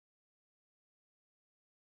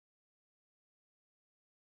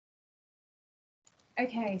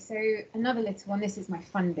Okay, so another little one, this is my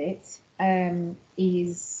fun bit,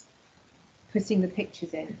 is putting the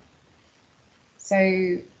pictures in. So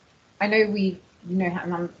I know you know how,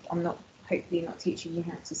 and I'm not, hopefully not teaching you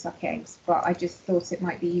how to suck eggs, but I just thought it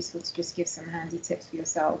might be useful to just give some handy tips for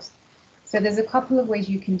yourselves. So there's a couple of ways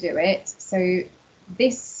you can do it. So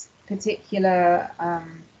this particular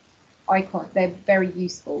icon, they're very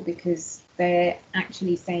useful because they're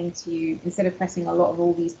actually saying to you, instead of pressing a lot of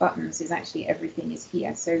all these buttons, is actually everything is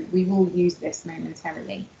here. So we will use this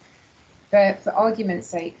momentarily. But for argument's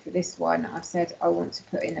sake, for this one, I've said I want to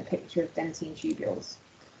put in a picture of dentine tubules.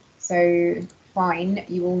 So fine,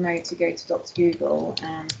 you all know to go to Dr. Google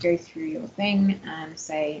and go through your thing and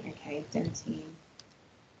say, okay, dentine.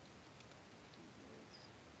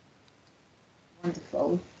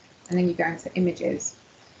 Wonderful. And then you go into images.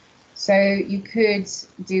 So you could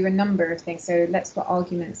do a number of things. So let's, for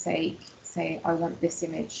argument's sake, say I want this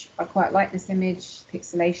image. I quite like this image.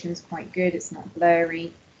 Pixelation is quite good. It's not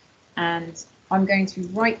blurry. And I'm going to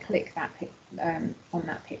right click that on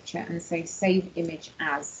that picture and say save image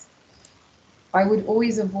as. I would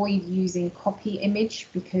always avoid using copy image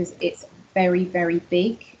because it's very, very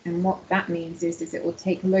big. And what that means is it will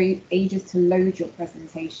take ages to load your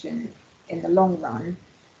presentation in the long run.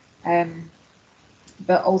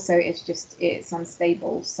 But also it's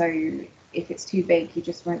unstable. So if it's too big, you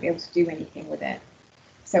just won't be able to do anything with it.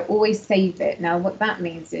 So always save it. Now, what that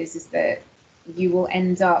means is that you will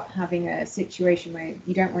end up having a situation where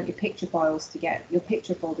you don't want your picture files to get, your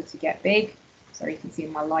picture folder to get big. Sorry, you can see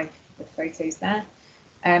my life with photos there.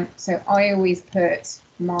 So I always put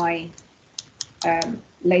my,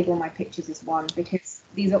 label my pictures as one because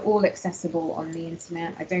these are all accessible on the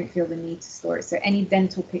internet. I don't feel the need to store it. So any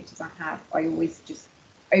dental pictures I have, I always just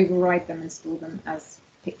override them and store them as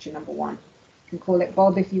picture number one. You can call it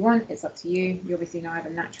Bob if you want, it's up to you. You obviously know I have a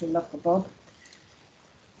natural love for Bob.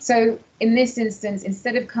 So in this instance,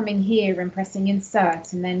 instead of coming here and pressing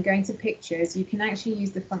insert and then going to pictures, you can actually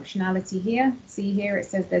use the functionality here. See here, it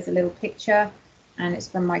says there's a little picture and it's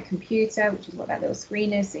from my computer, which is what that little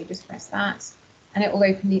screen is. So you just press that and it will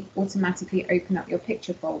automatically open up your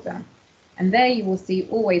picture folder. And there you will see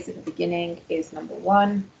always at the beginning is number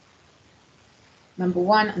one. Number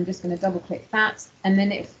one, I'm just going to double click that and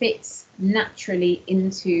then it fits naturally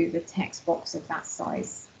into the text box of that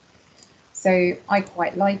size. So I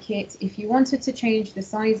quite like it. If you wanted to change the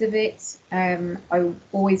size of it, I would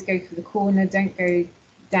always go for the corner. Don't go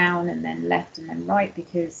down and then left and then right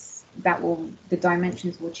because the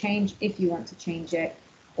dimensions will change. If you want to change it,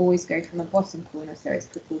 always go from the bottom corner so it's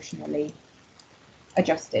proportionally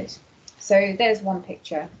adjusted. So there's one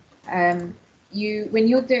picture. When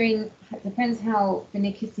you're doing, it depends how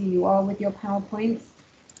finicky you are with your PowerPoints,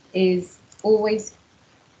 is always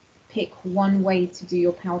pick one way to do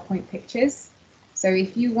your PowerPoint pictures. So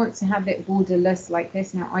if you want to have it borderless like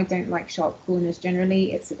this, now I don't like sharp corners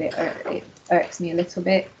generally, it's a bit, it irks me a little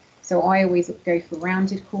bit. So I always go for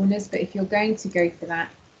rounded corners, but if you're going to go for that,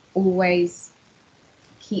 always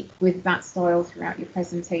keep with that style throughout your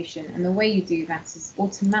presentation. And the way you do that is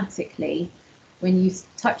automatically, when you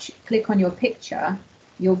click on your picture,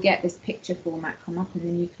 you'll get this picture format come up and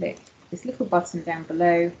then you click this little button down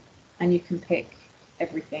below and you can pick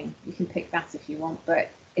everything. You can pick that if you want, but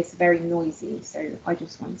it's very noisy. So I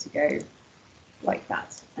just want to go like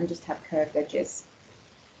that and just have curved edges.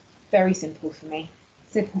 Very simple for me,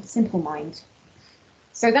 simple mind.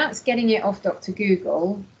 So that's getting it off Dr.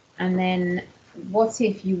 Google. And then what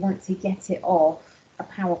if you want to get it off a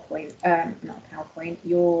PowerPoint, not a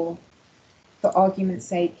PowerPoint, for argument's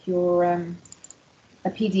sake, a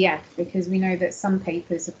PDF, because we know that some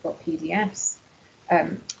papers have got PDFs.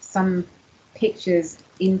 Some pictures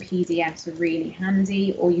in PDFs are really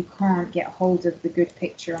handy, or you can't get hold of the good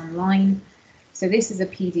picture online. So this is a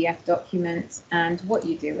PDF document, and what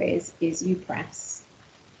you do is you press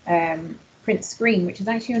print screen, which is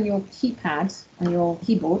actually on your keypad, on your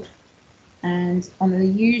keyboard, and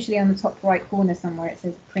usually on the top right corner somewhere it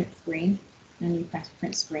says print screen, and you press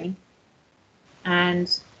print screen,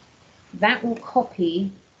 and that will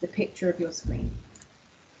copy the picture of your screen.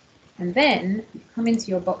 And then you come into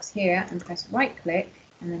your box here and press right click,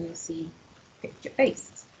 and then you'll see picture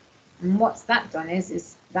paste. And what's that done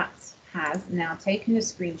is that has now taken a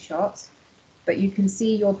screenshot, but you can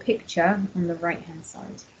see your picture on the right hand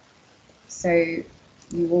side. So you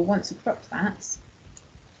will want to crop that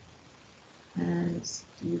and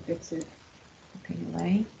do a bit of cropping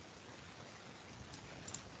away.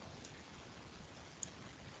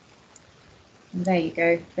 And there you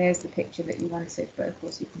go, there's the picture that you wanted, but of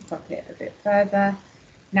course you can crop it a bit further.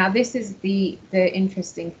 Now this is the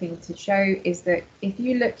interesting thing to show, is that if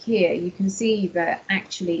you look here, you can see that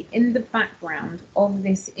actually in the background of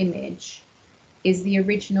this image is the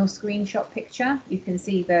original screenshot picture. You can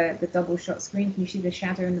see the double shot screen. Can you see the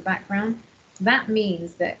shadow in the background? That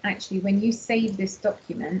means that actually when you save this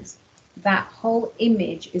document, that whole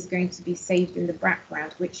image is going to be saved in the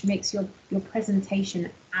background, which makes your presentation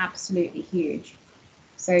absolutely huge.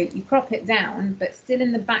 So you crop it down, but still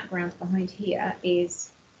in the background behind here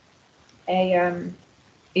is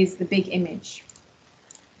the big image.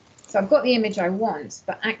 So I've got the image I want,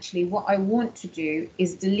 but actually what I want to do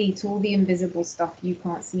is delete all the invisible stuff you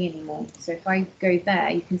can't see anymore. So if I go there,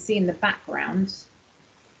 you can see in the background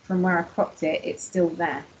from where I cropped it, it's still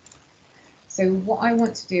there. So what I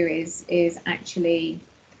want to do is actually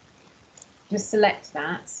just select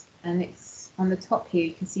that, and it's on the top here,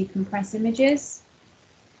 you can see compress images.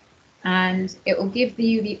 And it will give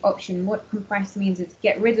you the option. What compress means is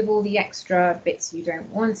get rid of all the extra bits you don't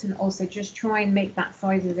want, and also just try and make that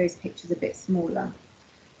size of those pictures a bit smaller.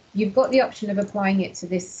 You've got the option of applying it to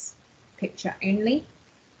this picture only,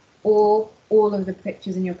 or all of the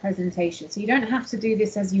pictures in your presentation. So you don't have to do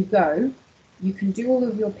this as you go. You can do all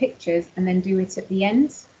of your pictures and then do it at the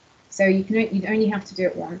end. So you only have to do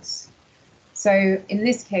it once. So in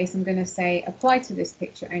this case, I'm going to say apply to this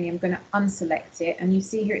picture only. I'm going to unselect it. And you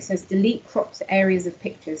see here it says delete cropped areas of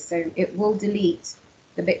pictures. So it will delete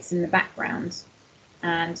the bits in the background.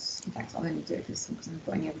 And in fact, I'll only do it for this one because I haven't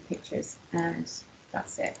got any other pictures. And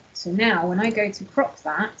that's it. So now when I go to crop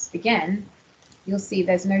that again, you'll see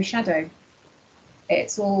there's no shadow.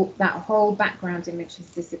 It's all, that whole background image has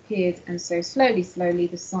disappeared. And so slowly, slowly,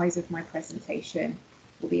 the size of my presentation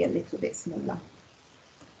will be a little bit smaller.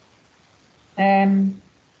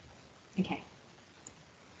 Okay,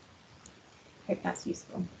 hope that's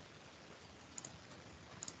useful.